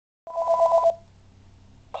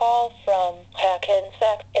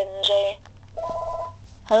NJ.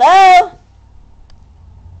 Hello?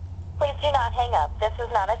 Please do not hang up. This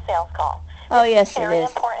is not a sales call. Oh, yes, it Very is.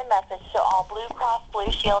 important message to all Blue Cross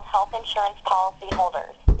Blue Shield health insurance policy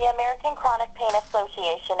holders. The American Chronic Pain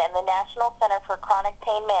Association and the National Center for Chronic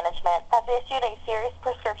Pain Management have issued a serious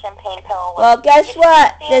prescription pain pill. Well, guess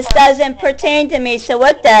what? This doesn't pertain to me, so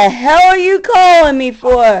what the hell are you calling me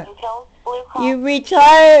for? You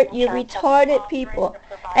retarded people.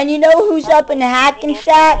 And you know who's up in the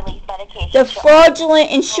Hackensack? The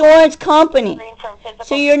fraudulent insurance company.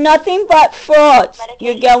 So you're nothing but frauds.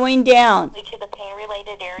 You're going down.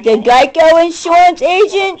 The Geico insurance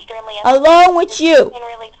agent, along with you.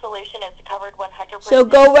 So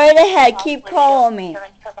go right ahead. Keep calling me.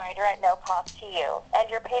 Provider at no cost to you, and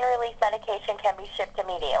your pain relief medication can be shipped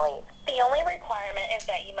immediately. The only requirement is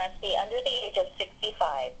that you must be under the age of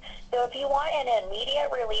 65. So if you want an immediate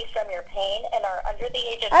release from your pain and are under the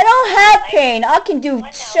age of I don't have pain. I can do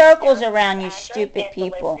circles around you stupid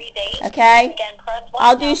people. Okay?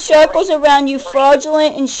 I'll do circles around you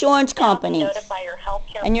fraudulent insurance companies.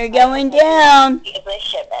 And you're going down.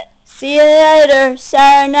 See you later.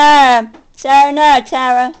 Sayonara. Sayonara,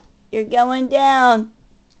 Tara. You're going down.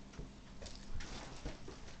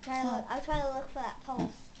 I'll try to look for that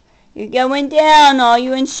post. You're going down, all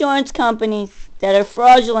you insurance companies that are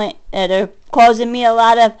fraudulent, that are causing me a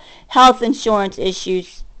lot of health insurance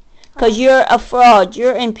issues. Because you're a fraud.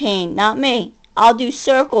 You're in pain, not me. I'll do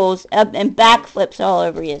circles and backflips all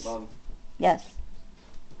over you. Mom, Yes.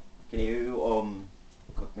 can you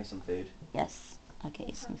cook me some food? Yes. I'll get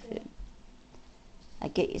you some food. I'll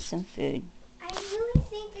get you some food. I really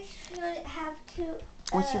think it should have to.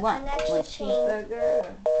 What you want? An extra Want cheeseburger?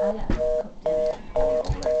 I got cooked dinner.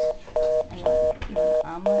 You want an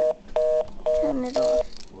omelet? Turn it off.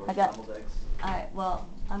 I got- Scrambled eggs. Alright, well,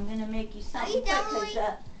 I'm going to make you something you quick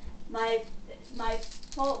done because my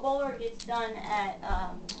bowler gets done at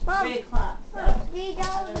Mom, 3 o'clock. So. Did you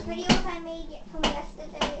download the videos I made from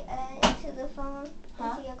yesterday into the phone,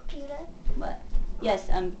 Huh? into your computer? What? Yes,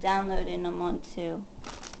 I'm downloading them onto,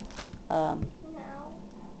 No.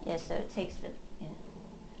 yeah, so it takes the, yeah,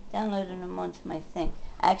 downloading them onto my thing.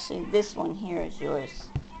 Actually, this one here is yours.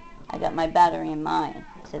 I got my battery in mine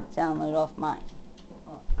to download off mine.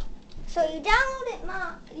 So you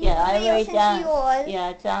downloaded Yeah, I already yours. Yeah,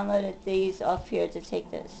 I downloaded these off here to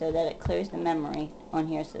take the, so that it clears the memory on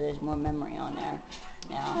here, so there's more memory on there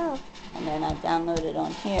now. Oh. And then I downloaded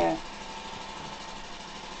on here.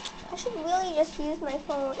 I should really just use my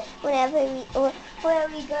phone whenever we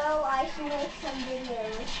go. I should make some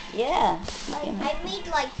videos. Yeah. I made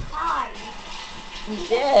like 5. You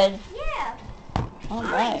did? Yeah. All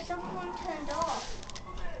right. Some of them turned off.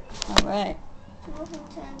 All right. Some of them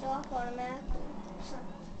turned off automatically.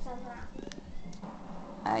 Some not.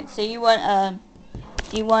 All right. So you want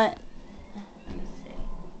do you want? Let me see.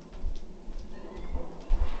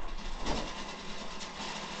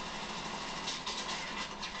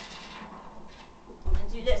 I'm gonna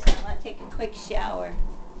do this. I'm gonna take a quick shower.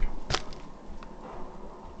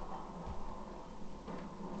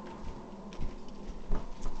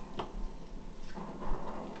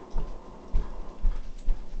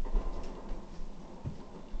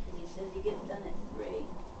 He says he gets done at 3. Let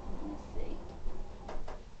me see.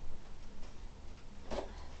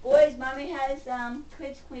 Boys, Mommy has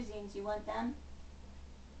kids cuisines. You want them?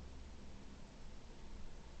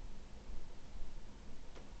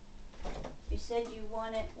 You said you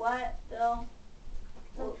wanted what, Bill?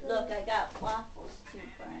 Oh, look, I got waffles too,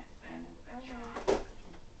 Brandon.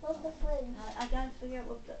 What's the fridge? I gotta figure out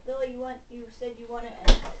what Bill, you said you wanted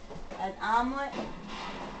an omelet?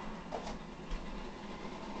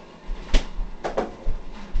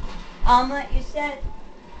 Omelet, you said?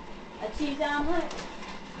 A cheese omelet?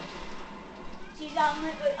 Cheese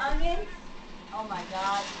omelet with onions? Oh my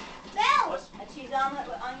God. Bill! A cheese omelet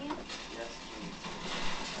with onions? Yes, please.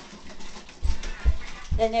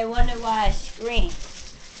 Then they wonder why I scream.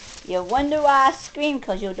 You wonder why I scream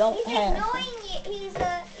because you don't He's have. ignoring you. He's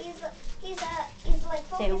like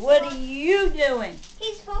Say, focusing what on, are you doing?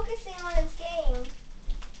 He's focusing on his game.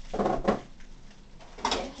 What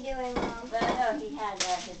are you doing, Mom? But I know he had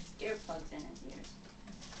his earplugs in his ears.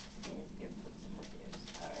 He had his earplugs in his ears.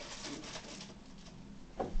 All right.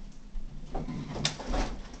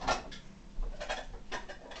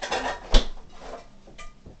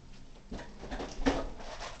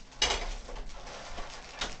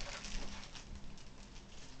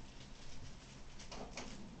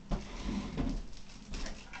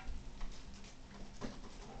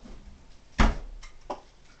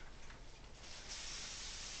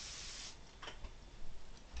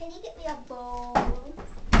 Can you get me a bowl?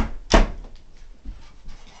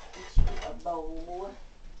 bowl.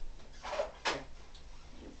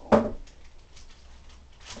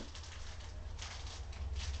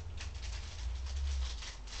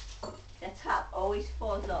 The top always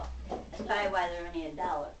falls off. That's probably why they're only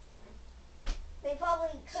 $1. They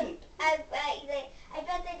probably couldn't. I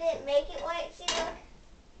bet they didn't make it right. See, look.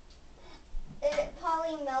 It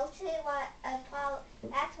probably melted.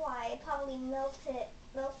 That's why it probably melted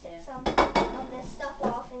some of the stuff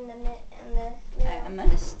off in the Alright, I'm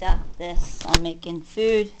gonna stop this. I'm making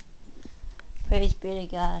food. Praise be to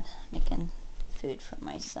God. Making food for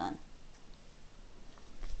my son.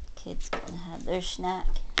 Kids gonna have their snack.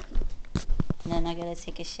 And then I gotta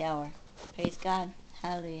take a shower. Praise God.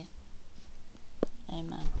 Hallelujah.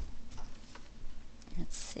 Amen.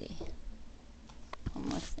 Let's see.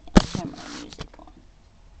 Almost there. Turn my music on.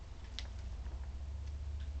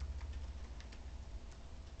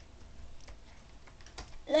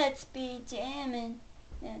 Let's be jamming.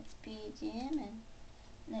 Let's be jamming.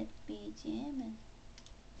 Let's be jamming.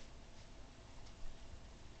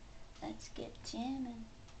 Let's get jamming.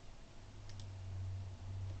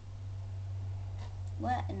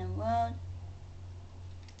 What in the world?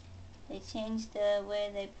 They changed the way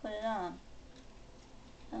they put it on.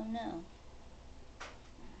 Oh no.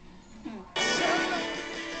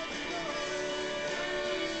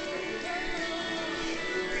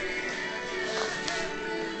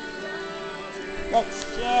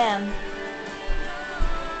 Let's jam.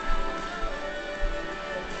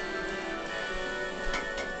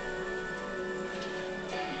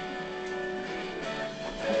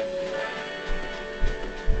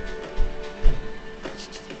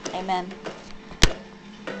 Amen.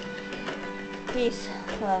 Peace,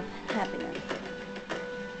 love, happiness.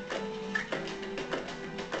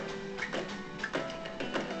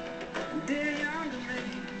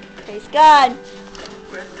 Praise God.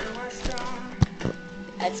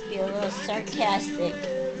 Let's be a little sarcastic.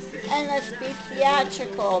 And let's be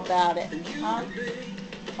theatrical about it. Huh?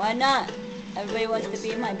 Why not? Everybody wants to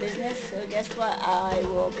be in my business, so guess what? I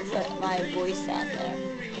will put my voice out there.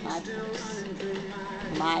 My voice.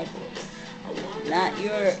 My voice. Not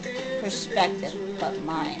your perspective, but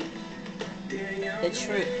mine. The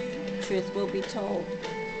truth. Truth will be told.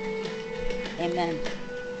 Amen.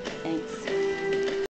 Thanks.